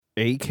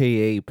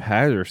AKA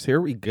Patters.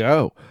 Here we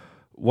go.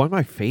 One of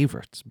my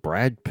favorites,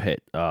 Brad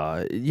Pitt.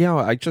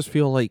 I just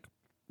feel like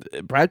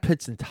Brad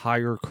Pitt's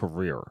entire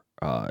career.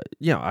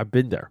 I've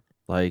been there.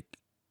 Like,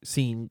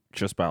 seen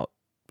just about.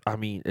 I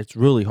mean, it's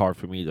really hard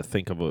for me to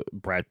think of a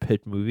Brad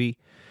Pitt movie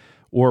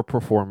or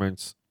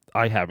performance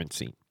I haven't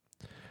seen.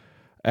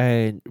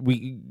 And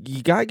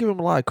you gotta give him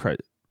a lot of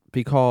credit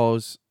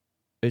because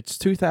it's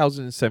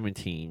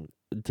 2017.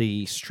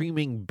 The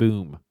streaming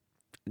boom,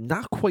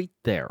 not quite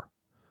there,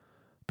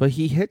 but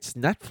he hits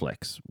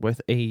Netflix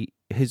with a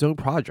his own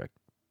project,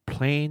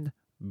 Plan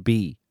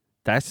B.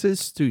 That's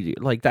his studio,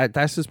 like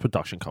That's his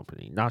production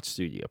company, not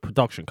studio,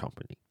 production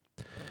company,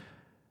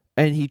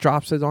 and he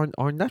drops it on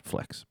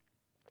Netflix.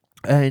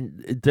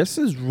 And this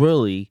is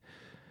really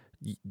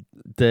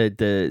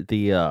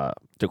the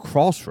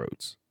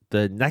crossroads,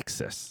 the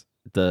nexus,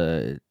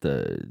 the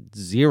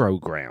zero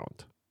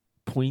ground,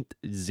 point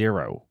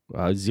zero,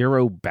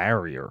 zero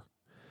barrier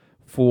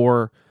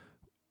for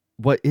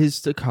what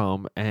is to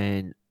come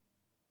and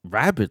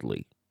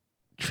rapidly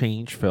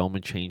change film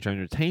and change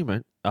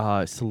entertainment,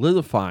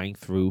 solidifying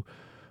through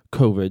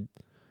COVID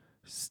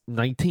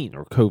 19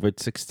 or COVID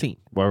 16,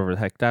 whatever the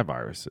heck that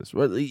virus is.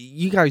 Well,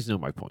 you guys know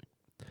my point.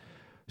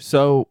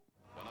 So,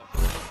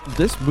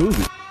 this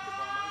movie.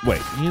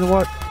 Wait, you know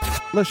what?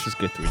 Let's just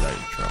get through that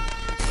intro.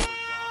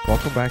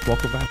 Welcome back,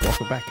 welcome back,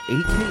 welcome back.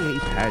 AKA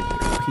Pat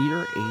here,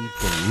 Peter A.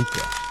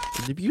 DeLuca.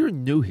 And if you're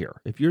new here,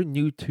 if you're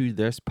new to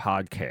this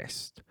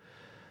podcast,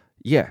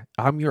 yeah,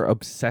 I'm your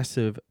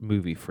obsessive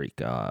movie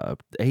freak,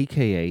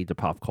 aka the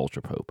pop culture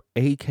pope,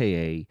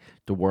 aka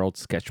the world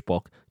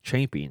sketchbook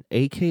champion,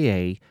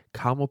 aka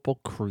comic book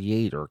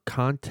creator,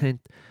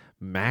 content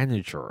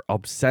manager,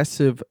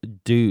 obsessive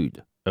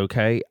dude.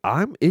 Okay,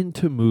 I'm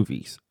into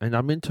movies and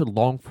I'm into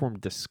long form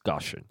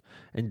discussion,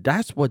 and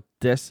that's what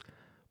this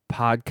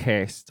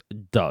podcast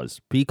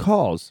does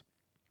because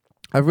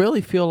I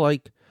really feel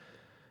like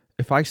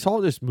if I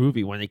saw this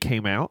movie when it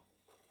came out,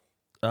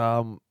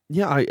 I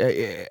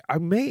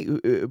may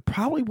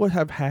probably would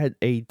have had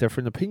a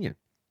different opinion.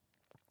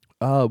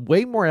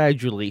 Way more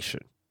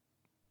adulation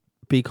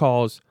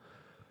because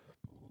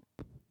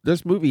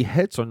this movie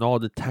hits on all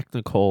the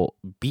technical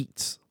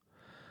beats.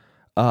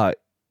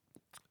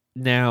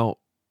 Now,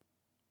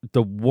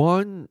 the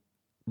one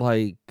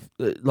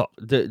look,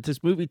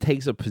 this movie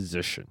takes a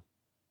position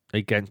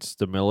against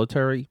the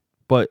military,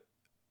 but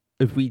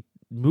if we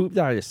move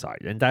that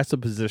aside, and that's a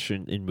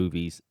position in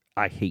movies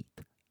I hate.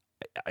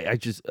 I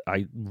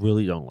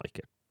really don't like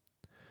it.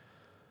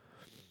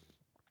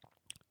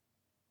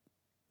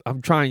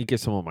 I'm trying to get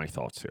some of my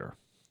thoughts here.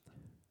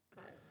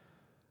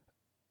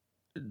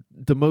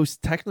 The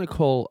most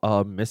technical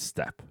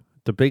misstep,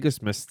 the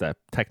biggest misstep,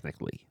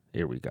 technically,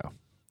 here we go,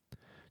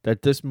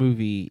 that this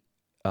movie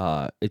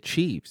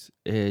achieves,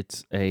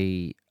 it's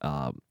a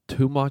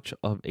too much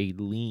of a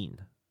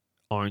lean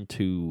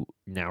onto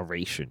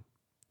narration.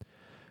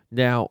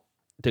 Now,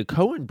 the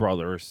Coen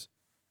brothers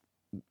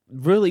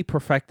really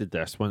perfected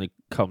this when it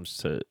comes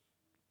to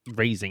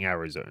Raising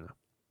Arizona.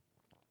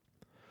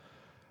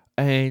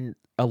 And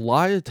a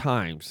lot of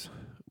times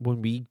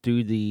when we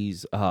do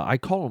these, I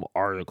call them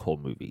article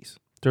movies.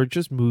 They're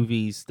just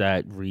movies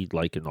that read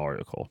like an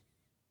article.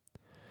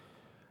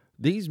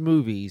 These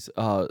movies,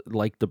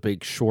 like The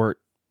Big Short,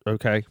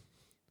 okay?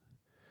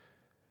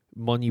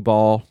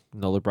 Moneyball,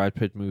 another Brad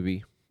Pitt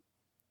movie.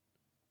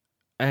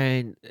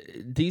 And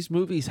these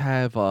movies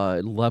have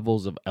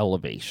levels of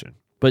elevation.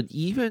 But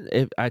even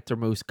if at their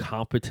most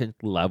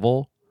competent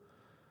level,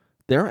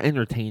 they're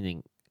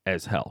entertaining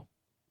as hell.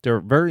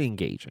 They're very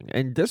engaging.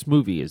 And this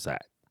movie is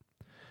that.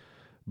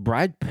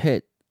 Brad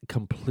Pitt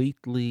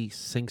completely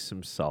sinks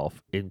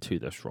himself into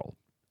this role.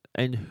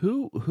 And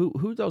who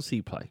does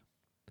he play?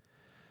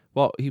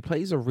 Well, he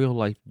plays a real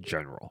life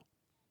general.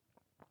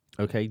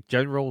 Okay,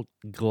 General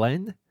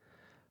Glenn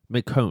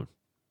McCone.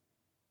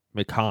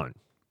 McCon.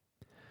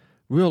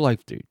 Real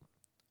life dude.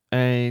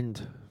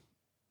 And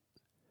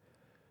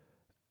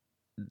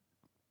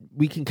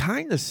we can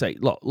kind of say,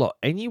 look,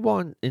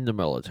 anyone in the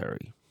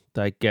military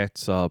that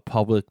gets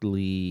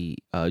publicly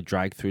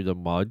dragged through the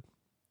mud,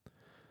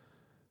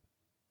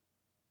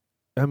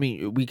 I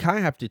mean, we kind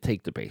of have to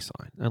take the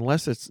baseline,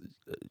 unless it's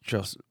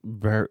just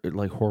very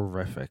like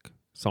horrific,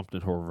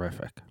 something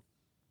horrific.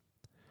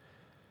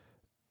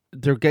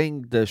 They're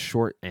getting the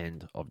short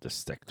end of the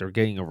stick. They're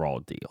getting a raw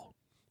deal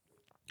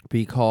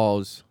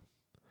because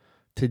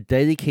to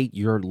dedicate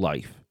your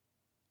life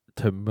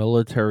to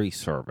military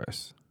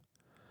service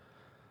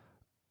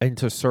and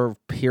to serve,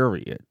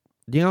 period.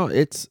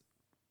 It's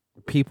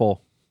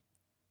people.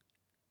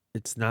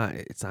 It's not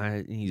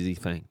an easy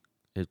thing.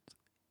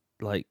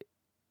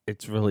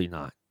 It's really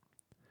not.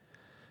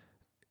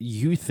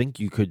 You think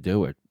you could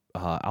do it?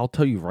 I'll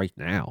tell you right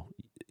now,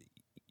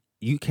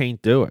 you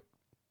can't do it.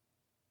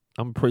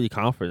 I'm pretty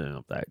confident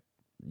of that.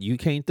 You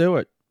can't do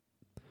it.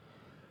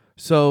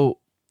 So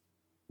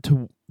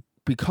to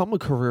become a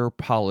career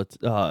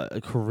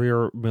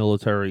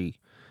military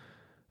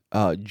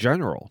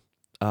general,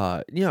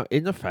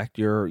 in effect,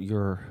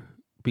 you're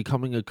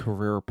becoming a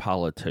career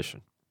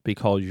politician.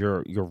 because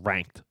you're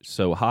ranked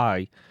so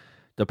high.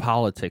 The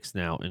politics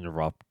now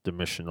interrupt the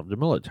mission of the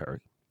military.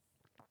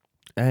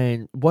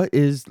 And what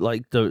is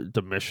like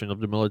the mission of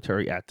the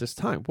military at this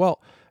time?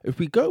 Well, if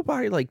we go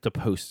by like the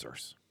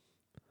posters,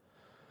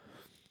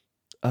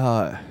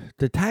 the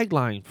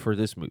tagline for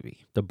this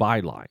movie, the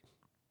byline,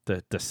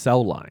 the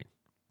cell line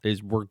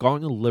is we're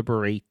going to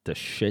liberate the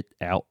shit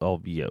out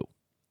of you.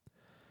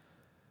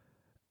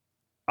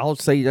 I'll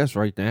say this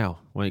right now.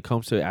 When it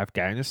comes to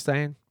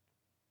Afghanistan,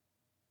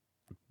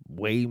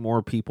 way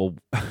more people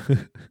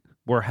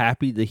were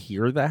happy to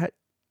hear that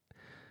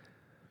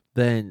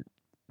than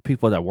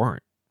people that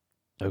weren't.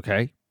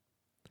 Okay?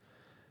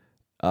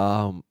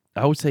 I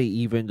would say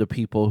even the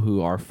people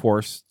who are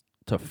forced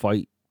to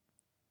fight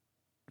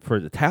for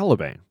the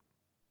Taliban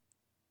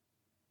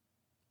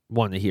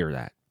want to hear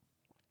that.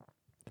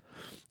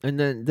 And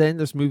then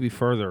this movie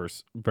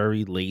furthers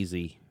very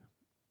lazy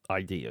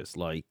ideas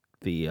like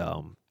the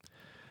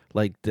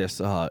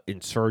this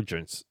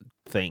insurgents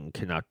thing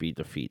cannot be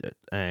defeated,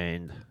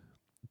 and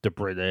the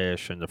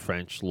British and the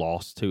French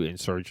lost to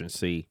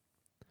insurgency.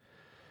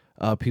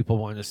 People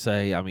want to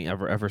say, I mean,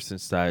 ever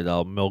since that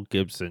Mel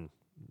Gibson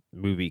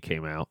movie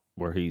came out,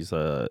 where he's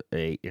a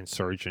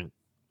insurgent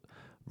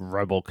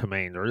rebel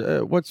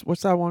commander.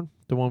 What's that one?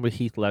 The one with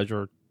Heath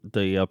Ledger,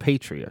 the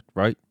Patriot,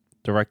 right?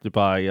 Directed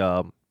by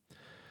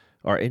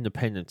our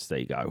Independence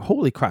Day guy.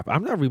 Holy crap!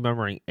 I'm not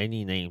remembering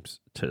any names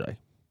today.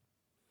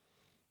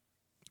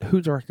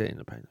 Who directed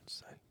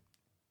Independence Day?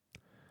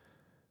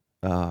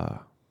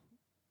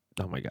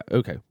 Oh my god.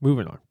 Okay,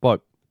 moving on.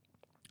 But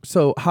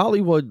so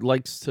Hollywood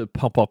likes to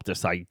pump up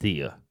this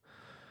idea,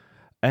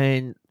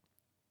 and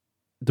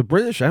the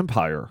British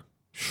Empire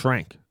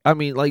shrank. I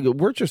mean, like,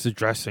 we're just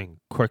addressing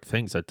quick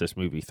things that this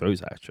movie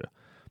throws at you.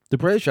 The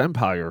British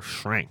Empire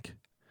shrank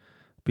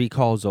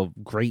because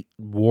of great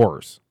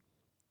wars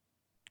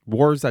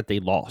that they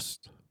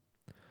lost.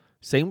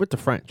 Same with the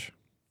French.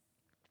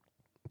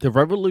 The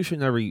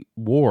Revolutionary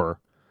War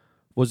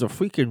was a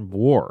freaking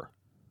war.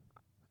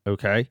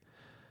 Okay?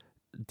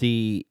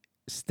 The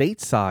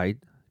stateside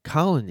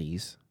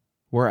colonies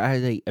were at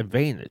an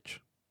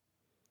advantage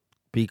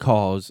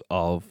because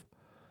of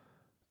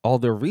all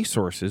their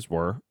resources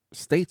were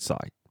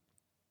stateside.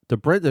 The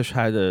British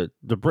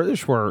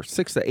were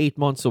 6 to 8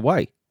 months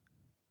away.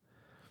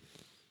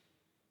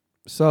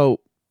 So,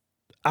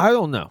 I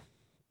don't know.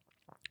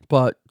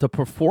 But the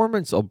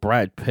performance of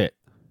Brad Pitt,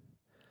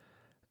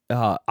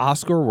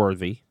 Oscar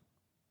worthy,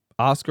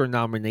 Oscar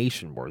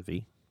nomination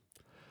worthy,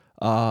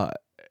 the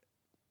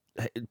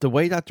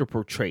way that they're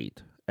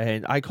portrayed,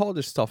 and I call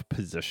this stuff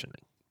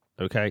positioning,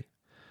 okay?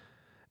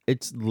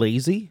 It's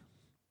lazy,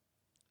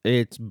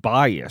 it's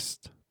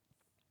biased.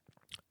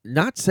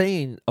 Not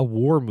saying a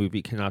war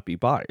movie cannot be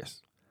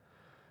biased,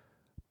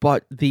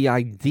 but the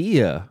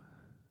idea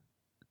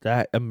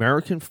that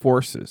American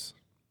forces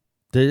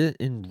didn't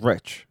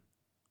enrich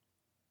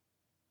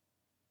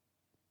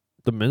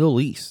the Middle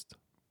East,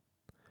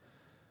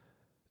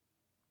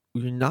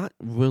 you're not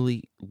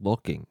really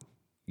looking.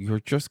 You're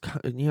just,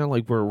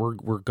 like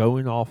we're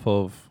going off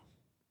of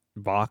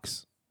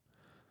Vox,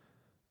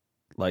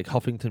 like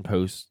Huffington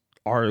Post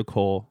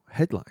article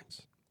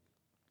headlines.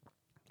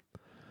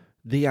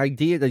 The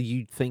idea that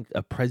you'd think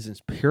a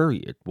presence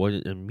period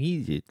would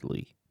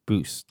immediately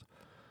boost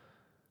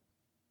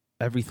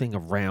everything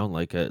around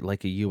like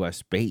a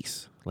U.S.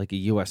 base, like a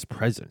U.S.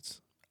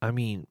 presence. I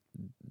mean,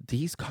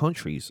 these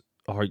countries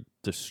are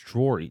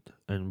destroyed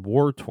and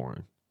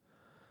war-torn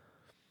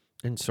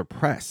and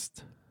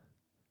suppressed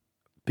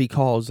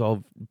because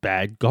of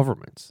bad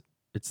governments.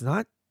 It's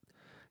not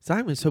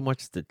even so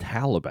much the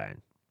Taliban,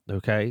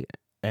 okay?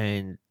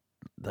 And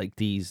like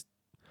these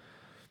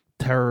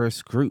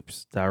terrorist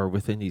groups that are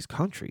within these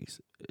countries.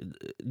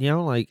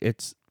 Like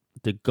it's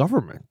the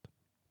government.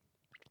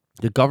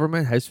 The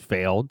government has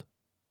failed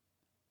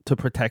to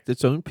protect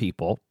its own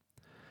people.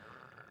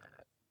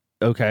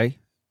 Okay?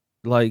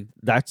 Like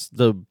that's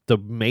the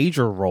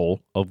major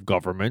role of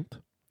government.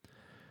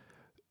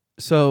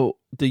 So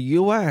the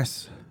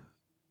US,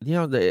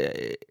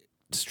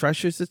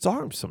 stretches its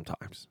arms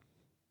sometimes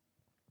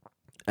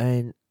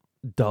and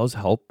does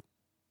help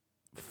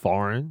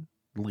foreign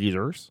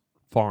leaders,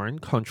 foreign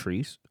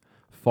countries,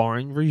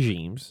 foreign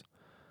regimes.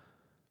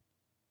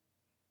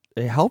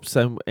 It helps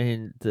them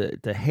in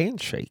the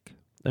handshake.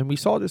 And we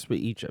saw this with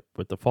Egypt,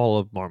 with the fall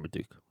of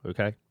Marmaduke,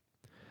 okay?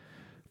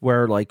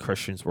 Where, like,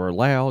 Christians were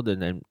allowed,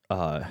 and then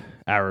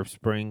Arab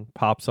Spring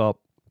pops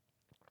up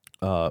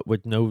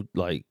with no,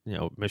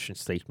 mission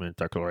statement,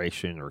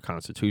 declaration, or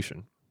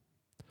constitution.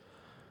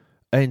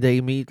 And they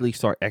immediately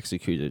start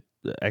executing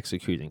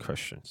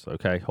Christians,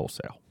 okay,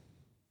 wholesale.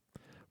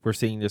 We're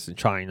seeing this in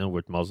China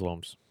with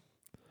Muslims.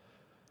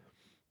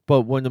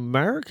 But when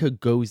America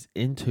goes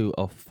into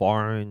a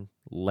foreign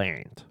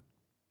land,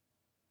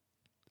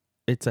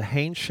 it's a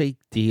handshake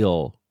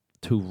deal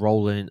to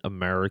roll in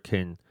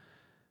American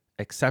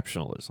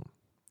exceptionalism,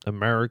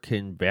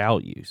 American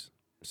values.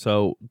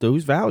 So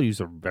those values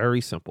are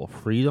very simple: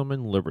 freedom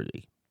and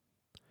liberty,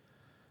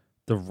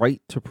 the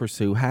right to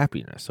pursue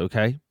happiness,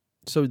 okay?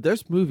 So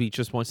this movie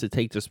just wants to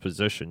take this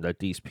position that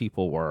these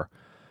people were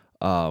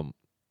um,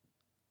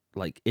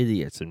 like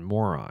idiots and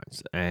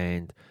morons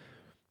and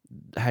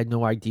had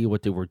no idea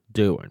what they were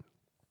doing.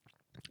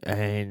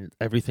 And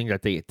everything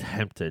that they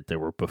attempted, they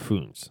were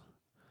buffoons.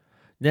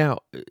 Now,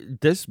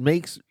 this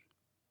makes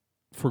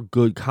for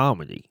good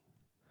comedy,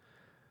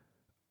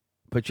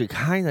 but you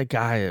kind of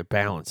gotta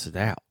balance it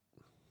out.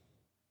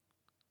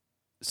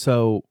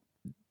 So,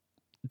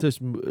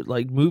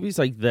 movies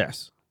like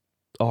this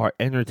are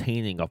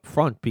entertaining up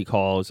front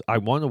because I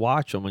want to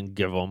watch them and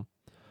give them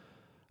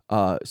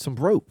some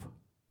rope.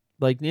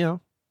 Like, give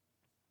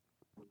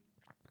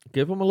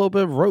them a little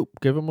bit of rope,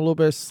 give them a little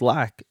bit of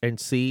slack, and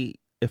see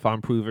if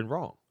I'm proven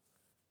wrong.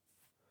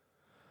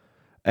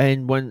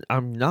 And when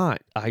I'm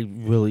not, I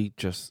really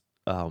just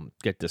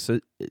get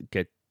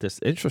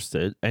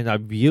disinterested, and I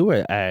view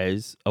it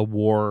as a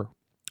war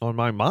on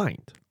my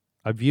mind.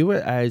 I view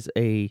it as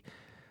a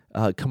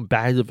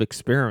combative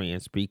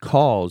experience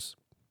because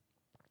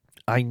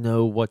I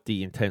know what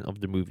the intent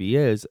of the movie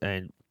is,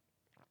 and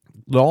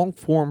long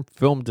form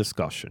film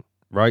discussion,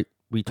 right?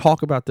 We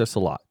talk about this a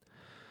lot.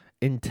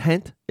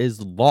 Intent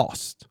is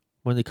lost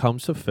when it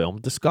comes to film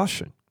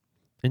discussion.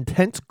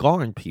 Intent's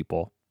gone,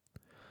 people.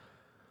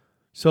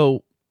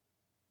 So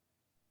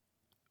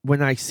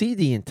when I see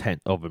the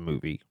intent of a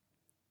movie,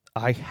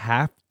 I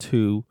have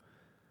to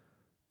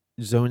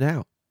zone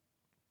out.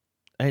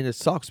 And it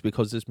sucks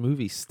because this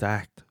movie's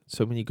stacked.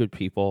 So many good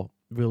people,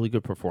 really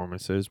good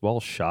performances, well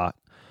shot.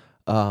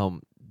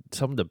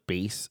 Some of the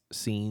base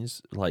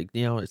scenes,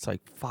 it's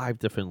like 5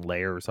 different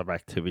layers of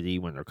activity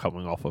when they're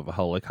coming off of a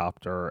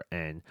helicopter,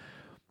 and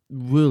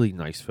really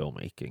nice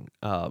filmmaking.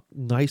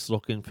 Nice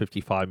looking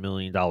 $55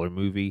 million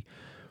movie.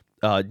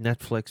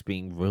 Netflix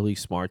being really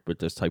smart with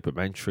this type of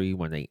entry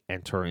when they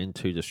enter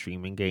into the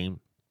streaming game.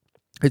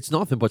 It's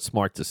nothing but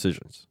smart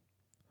decisions.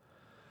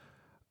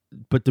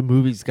 But the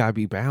movie's got to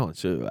be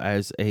balanced.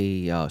 As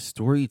a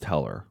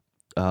storyteller,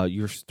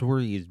 your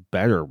story is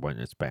better when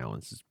it's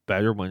balanced. It's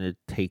better when it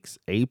takes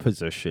a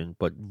position,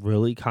 but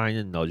really kind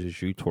of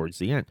nudges you towards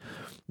the end.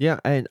 Yeah,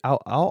 and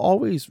I'll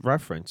always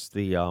reference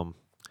the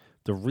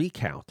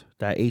Recount,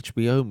 that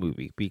HBO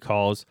movie,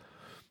 because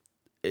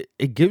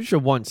it gives you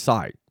one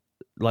side.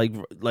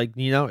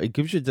 It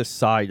gives you this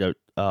side that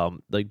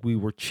we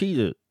were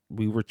cheated.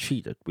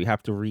 We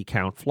have to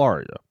recount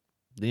Florida.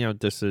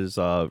 This is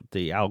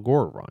the Al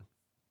Gore run.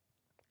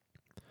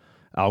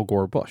 Al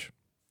Gore Bush.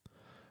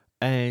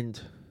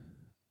 But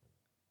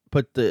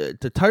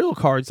the title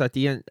cards at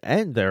the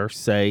end there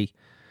say,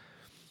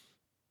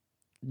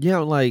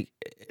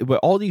 with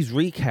all these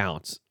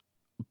recounts,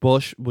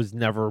 Bush was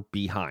never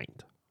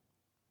behind.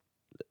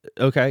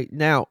 Okay,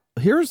 now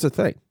here's the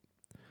thing.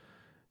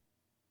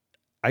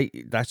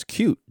 That's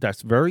cute.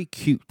 That's very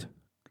cute.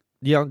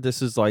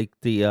 This is like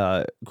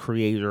the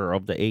creator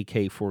of the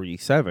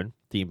AK-47,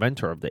 the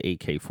inventor of the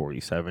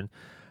AK-47,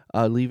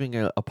 leaving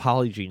an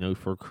apology note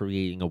for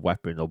creating a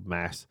weapon of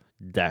mass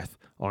death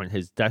on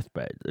his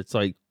deathbed. It's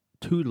like,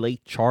 too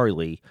late,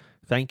 Charlie.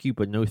 Thank you,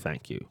 but no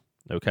thank you.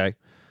 Okay?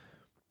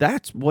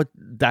 That's what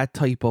that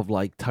type of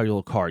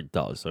title card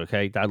does.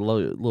 Okay? That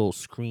little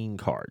screen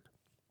card.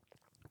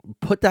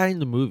 Put that in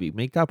the movie.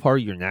 Make that part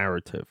of your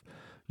narrative.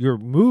 Your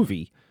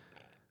movie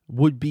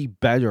would be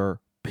better,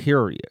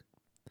 period.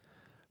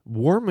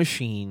 War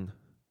Machine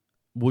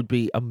would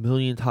be a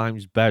million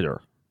times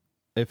better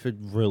if it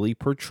really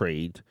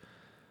portrayed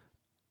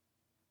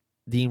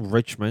the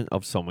enrichment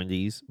of some of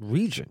these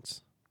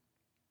regions.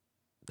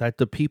 That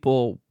the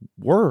people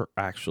were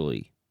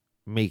actually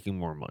making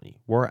more money.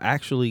 We're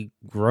actually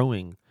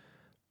growing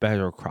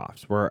better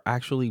crops. We're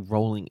actually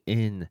rolling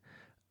in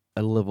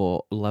a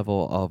level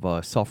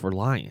of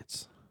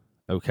self-reliance.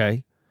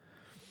 Okay?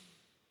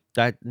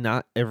 That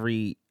not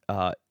every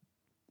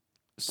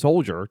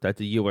soldier that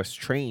the U.S.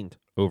 trained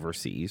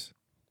overseas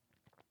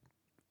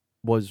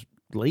was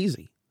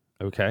lazy.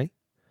 Okay?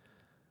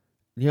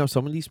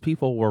 Some of these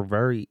people were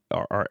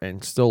are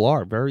and still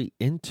are very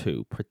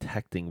into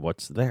protecting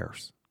what's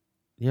theirs.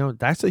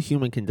 That's a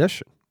human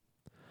condition.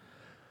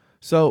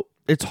 So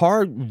it's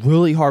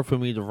really hard for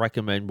me to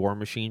recommend War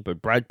Machine,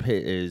 but Brad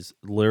Pitt is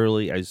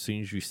literally, as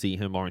soon as you see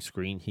him on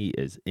screen, he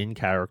is in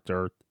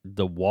character.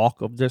 The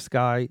walk of this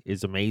guy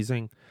is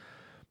amazing.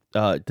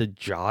 The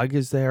jog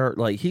is there.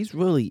 He's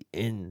really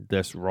in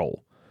this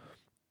role.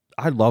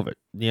 I love it.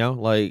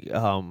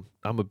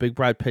 I'm a big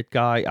Brad Pitt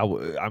guy.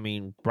 I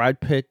mean, Brad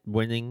Pitt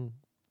winning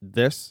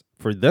this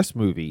for this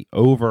movie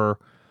over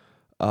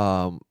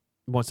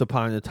Once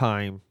Upon a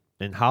Time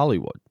in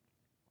Hollywood.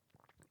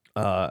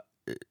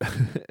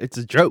 It's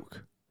a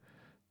joke.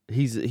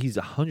 He's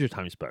 100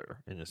 times better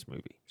in this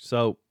movie.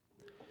 So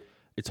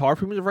it's hard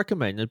for me to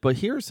recommend it, but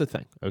here's the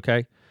thing,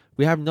 okay?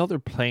 We have another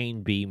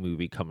Plan B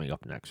movie coming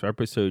up next, for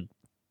episode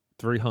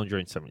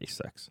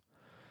 376.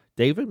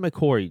 David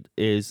McCoy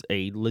is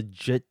a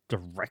legit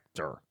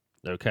director,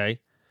 okay?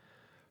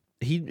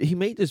 He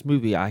made this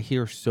movie I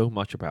hear so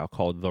much about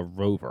called The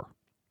Rover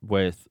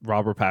with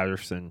Robert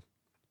Pattinson.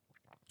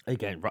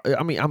 Again,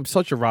 I mean, I'm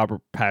such a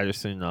Robert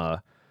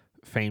Pattinson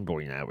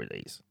fanboy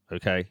nowadays,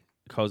 okay?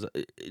 because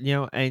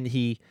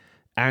and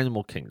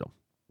Animal Kingdom.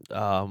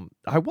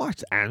 I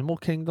watched Animal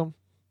Kingdom.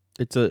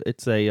 It's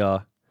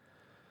a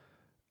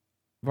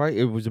right.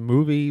 It was a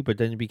movie, but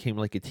then it became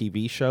like a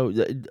TV show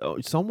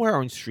somewhere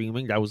on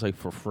streaming that was like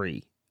for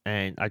free,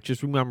 and I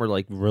just remember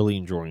like really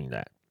enjoying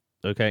that.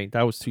 Okay,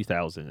 that was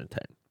 2010.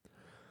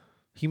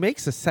 He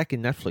makes a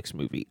second Netflix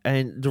movie,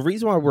 and the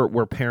reason why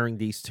we're pairing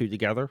these two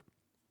together,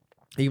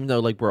 even though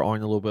like we're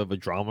on a little bit of a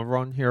drama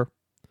run here,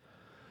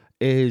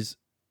 is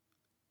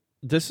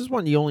this is one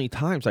of the only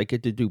times I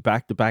get to do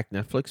back-to-back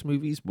Netflix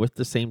movies with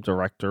the same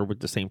director, with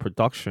the same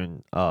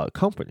production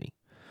company.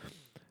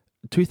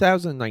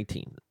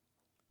 2019,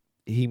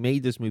 he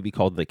made this movie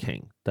called The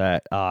King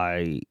that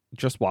I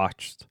just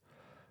watched.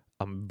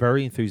 I'm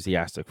very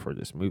enthusiastic for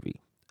this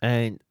movie.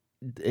 And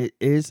it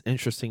is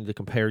interesting to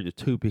compare the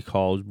two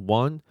because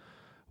one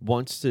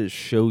wants to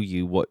show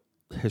you what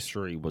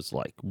history was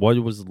like, what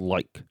it was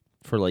like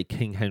for like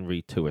King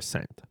Henry to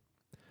ascend.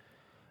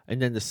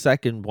 And then the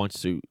second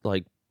wants to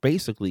like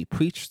basically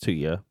preach to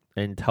you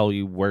and tell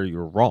you where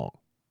you're wrong.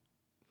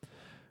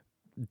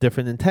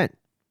 Different intent,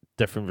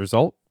 different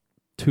result,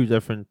 two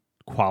different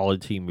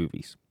quality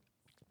movies.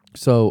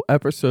 So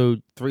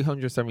episode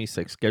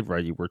 376, get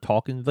ready. We're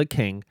talking The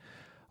King,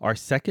 our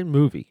second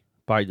movie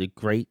by the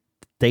great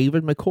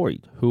David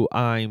McCoy, who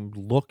I'm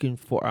looking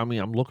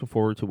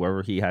forward to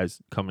wherever he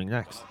has coming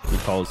next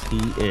because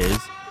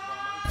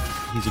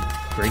he's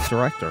a great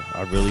director.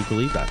 I really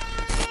believe that.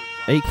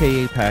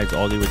 AKA Pads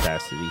Audio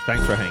Audacity.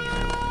 Thanks for hanging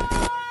out.